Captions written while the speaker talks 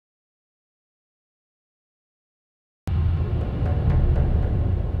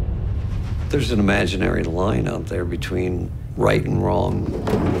There's an imaginary line out there between right and wrong,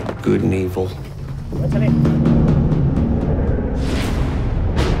 good and evil.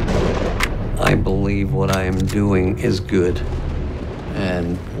 I believe what I am doing is good,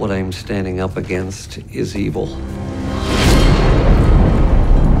 and what I'm standing up against is evil.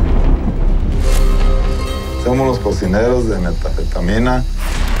 Somos los cocineros de metanfetamina.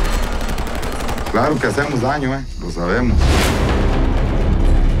 Claro que hacemos daño, lo sabemos.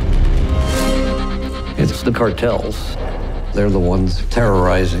 It's the cartels. They're the ones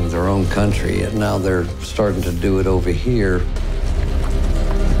terrorizing their own country, and now they're starting to do it over here.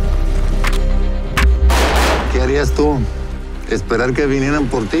 ¿Qué harías tú? ¿Esperar que vinieran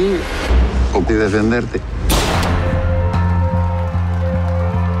por ti o defenderte?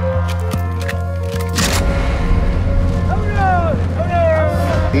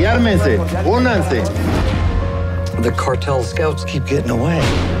 Y ármense, únanse. The cartel scouts keep getting away.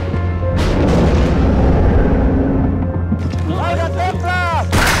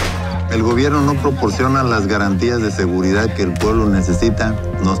 El gobierno no proporciona las garantías de seguridad que el pueblo necesita.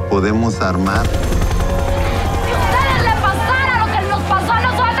 Nos podemos armar. Si a ustedes les pasara lo que nos pasó a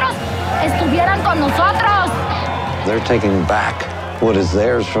nosotros, estuvieran con nosotros. They're taking back what is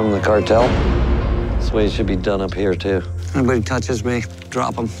theirs from the cartel. That's the way it should be done up here, too. Anybody touches me,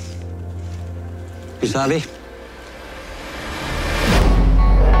 drop them. You sabe?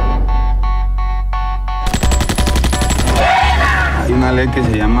 Hay una ley que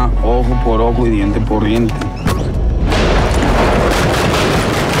se llama ojo por ojo y diente por diente.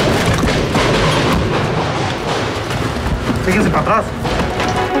 Fíjense para atrás.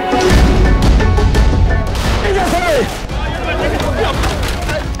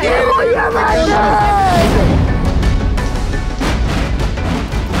 ¡Te voy a matar!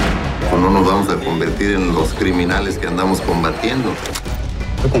 O no nos vamos a convertir en los criminales que andamos combatiendo.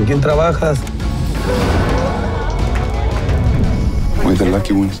 ¿Con quién trabajas? We're the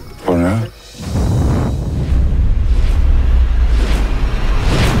lucky ones, for now.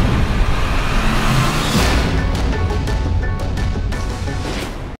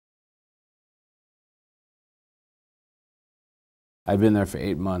 I'd been there for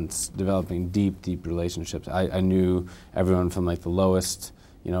 8 months, developing deep, deep relationships. I knew everyone from like the lowest,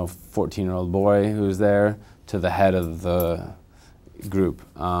 14-year-old boy who was there to the head of the group.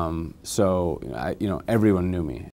 So, everyone knew me.